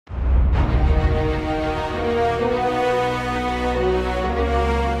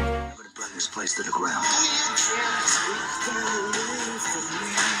place to the ground.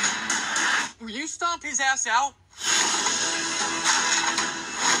 Will you stomp his ass out?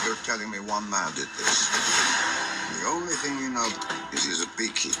 You're telling me one man did this. The only thing you know is he's a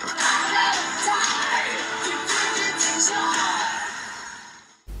beekeeper.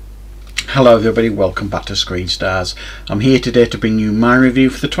 Hello everybody, welcome back to Screenstars. I'm here today to bring you my review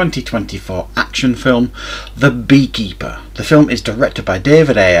for the 2024 action film The Beekeeper. The film is directed by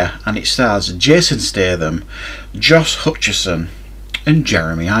David Ayer and it stars Jason Statham, Josh Hutcherson and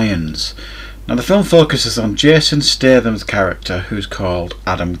Jeremy Irons. Now the film focuses on Jason Statham's character, who's called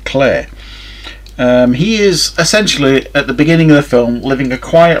Adam Clay. He is essentially at the beginning of the film living a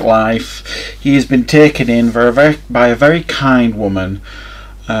quiet life. He has been taken in by a very kind woman.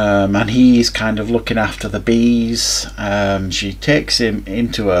 And he's kind of looking after the bees. She takes him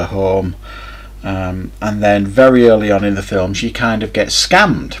into her home, and then very early on in the film she kind of gets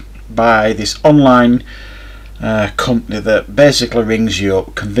scammed by this online company that basically rings you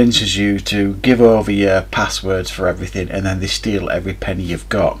up, convinces you to give over your passwords for everything, and then they steal every penny you've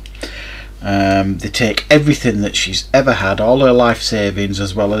got. They take everything that she's ever had, all her life savings,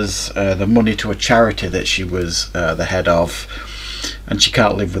 as well as the money to a charity that she was the head of. And she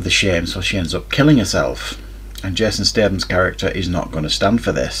can't live with the shame, so she ends up killing herself. And Jason Statham's character is not going to stand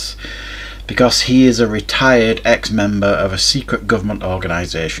for this, because he is a retired ex-member of a secret government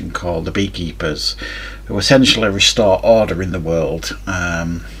organisation called the Beekeepers, who essentially restore order in the world.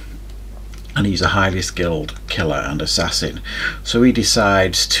 And he's a highly skilled killer and assassin. So he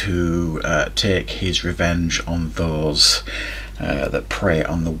decides to take his revenge on those that prey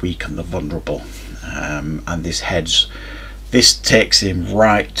on the weak and the vulnerable. And this takes him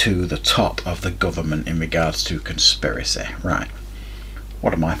right to the top of the government in regards to conspiracy. Right.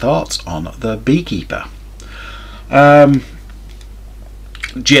 What are my thoughts on The Beekeeper?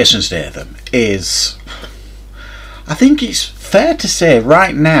 Jason Statham is... I think it's fair to say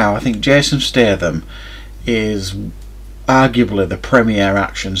right now, I think Jason Statham is arguably the premier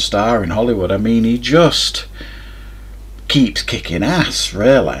action star in Hollywood. I mean, he just keeps kicking ass,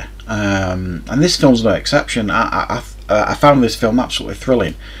 really. And this film's no exception. I found this film absolutely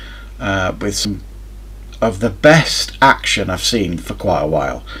thrilling, with some of the best action I've seen for quite a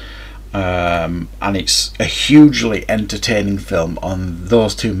while, and it's a hugely entertaining film on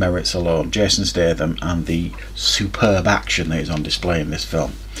those two merits alone, Jason Statham and the superb action that is on display in this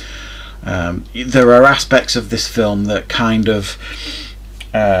film. There are aspects of this film that kind of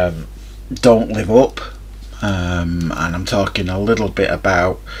don't live up, and I'm talking a little bit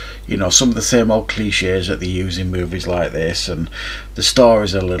about, you know, some of the same old cliches that they use in movies like this, and the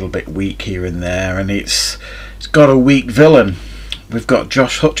story's a little bit weak here and there, and it's got a weak villain. We've got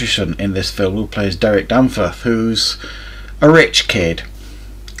Josh Hutcherson in this film, who plays Derek Danforth, who's a rich kid,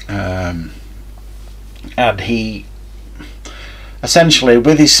 and he essentially,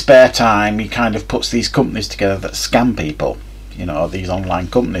 with his spare time, he kind of puts these companies together that scam people, you know, these online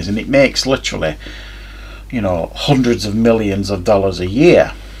companies, and it makes literally, you know, hundreds of millions of dollars a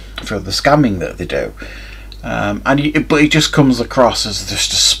year for the scamming that they do. But he just comes across as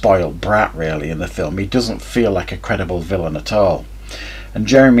just a spoiled brat, really, in the film. He doesn't feel like a credible villain at all. And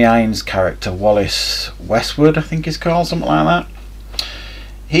Jeremy Irons' character, Wallace Westwood, I think he's called, something like that,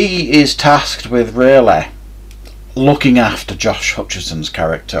 he is tasked with really looking after Josh Hutcherson's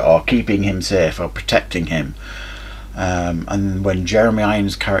character, or keeping him safe, or protecting him. And when Jeremy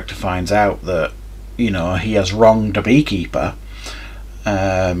Irons' character finds out that, you know, he has wronged a beekeeper,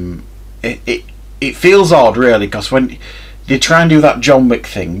 it feels odd, really, because when they try and do that John Wick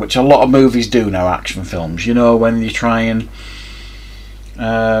thing, which a lot of movies do now, action films, you know, when you try and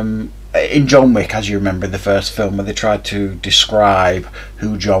in John Wick, as you remember in the first film, where they tried to describe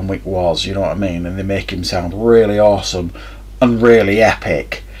who John Wick was, you know what I mean, and they make him sound really awesome and really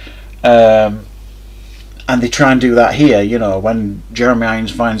epic, and they try and do that here. You know, when Jeremy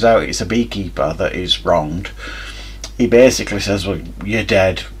Irons finds out it's a beekeeper that is wronged, he basically says, well, you're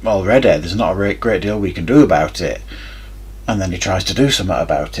dead already, there's not a great deal we can do about it. And then he tries to do something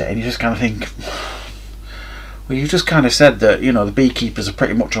about it, and you just kind of think, well, you just kind of said that, you know, the beekeepers are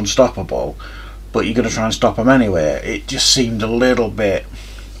pretty much unstoppable, but you're going to try and stop them anyway. It just seemed a little bit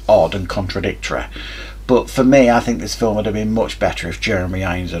odd and contradictory. But for me, I think this film would have been much better if Jeremy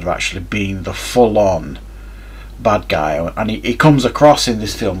Irons had actually been the full-on bad guy. And he comes across in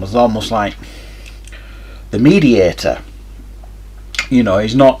this film as almost like the mediator. You know,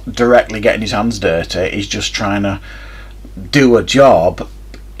 he's not directly getting his hands dirty, he's just trying to do a job,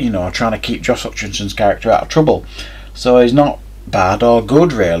 you know, trying to keep Josh Hutcherson's character out of trouble. So he's not bad or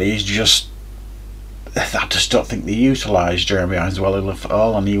good, really, he's just I just don't think they utilised Jeremy Irons well enough at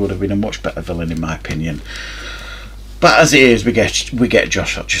all, and he would have been a much better villain in my opinion. But as it is, we get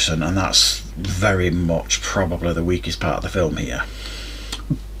Josh Hutcherson, and that's very much probably the weakest part of the film here.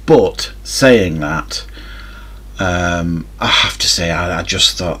 But saying that, I have to say I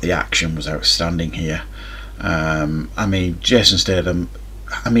just thought the action was outstanding here. I mean, Jason Statham,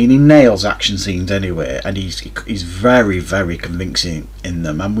 I mean, he nails action scenes anyway, and he's very, very convincing in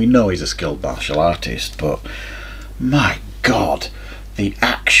them, and we know he's a skilled martial artist, but my God, the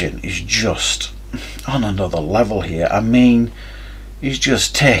action is just on another level here. I mean, he's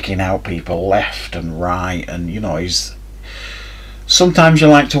just taking out people left and right, and you know, he's... Sometimes you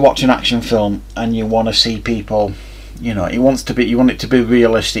like to watch an action film and you want to see people, you know, you want it to be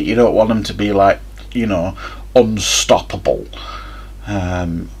realistic. You don't want them to be like, you know, unstoppable.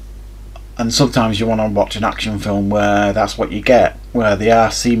 And sometimes you want to watch an action film where that's what you get, where they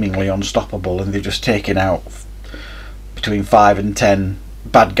are seemingly unstoppable and they're just taking out between 5 and 10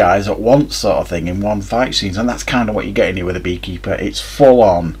 bad guys at once, sort of thing, in one fight scenes. And that's kind of what you're getting here with the Beekeeper. It's full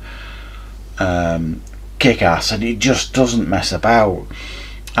on kick-ass, and he just doesn't mess about,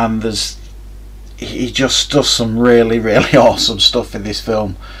 and he just does some really, really awesome stuff in this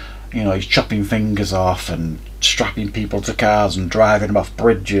film. You know, he's chopping fingers off and strapping people to cars and driving them off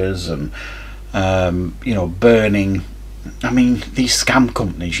bridges, and you know, burning. I mean, these scam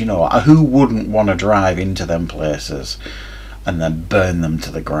companies, you know, who wouldn't want to drive into them places and then burn them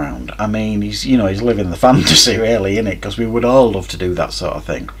to the ground? I mean, he's living the fantasy, really, innit? Because we would all love to do that sort of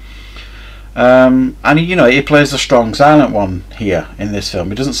thing. And he plays a strong silent one here in this film.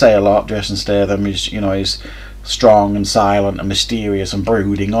 He doesn't say a lot. Jason Statham he's strong and silent and mysterious and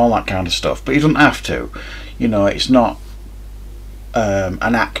brooding, all that kind of stuff, but he doesn't have to. You know, it's not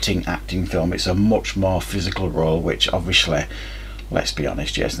an acting film. It's a much more physical role, which obviously, let's be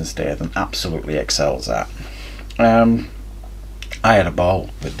honest, Jason Statham absolutely excels at. I had a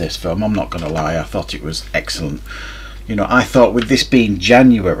ball with this film, I'm not going to lie. I thought it was excellent. You know, I thought with this being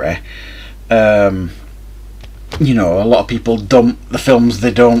January, you know, a lot of people dump the films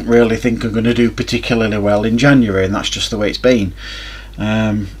they don't really think are going to do particularly well in January, and that's just the way it's been.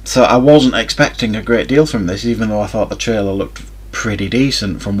 So I wasn't expecting a great deal from this, even though I thought the trailer looked pretty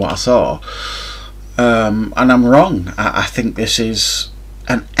decent from what I saw. And I'm wrong. I think this is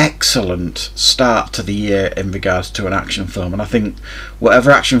an excellent start to the year in regards to an action film, and I think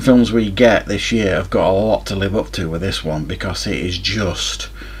whatever action films we get this year have got a lot to live up to with this one, because it is just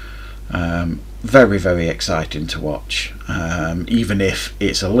very, very exciting to watch, even if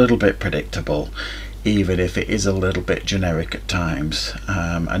it's a little bit predictable, even if it is a little bit generic at times,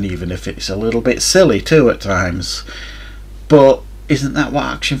 and even if it's a little bit silly too at times. But isn't that what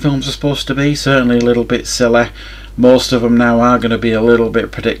action films are supposed to be? Certainly a little bit silly. Most of them now are going to be a little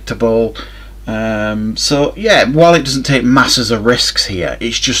bit predictable. So yeah, while it doesn't take masses of risks here,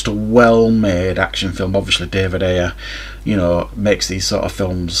 it's just a well-made action film. Obviously David Ayer, you know, makes these sort of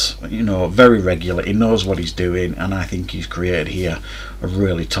films, you know, very regular. He knows what he's doing, and I think he's created here a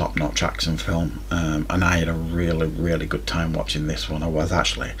really top-notch action film. And I had a really, really good time watching this one. I was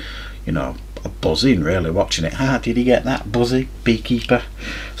actually, you know, buzzing really watching it. Did he get that buzzy? Beekeeper.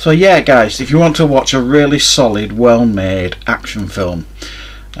 So yeah, guys, if you want to watch a really solid, well-made action film,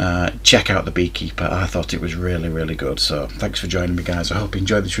 check out The Beekeeper. I thought it was really, really good. So thanks for joining me, guys. I hope you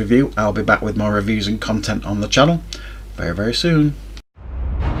enjoyed this review. I'll be back with more reviews and content on the channel very, very soon.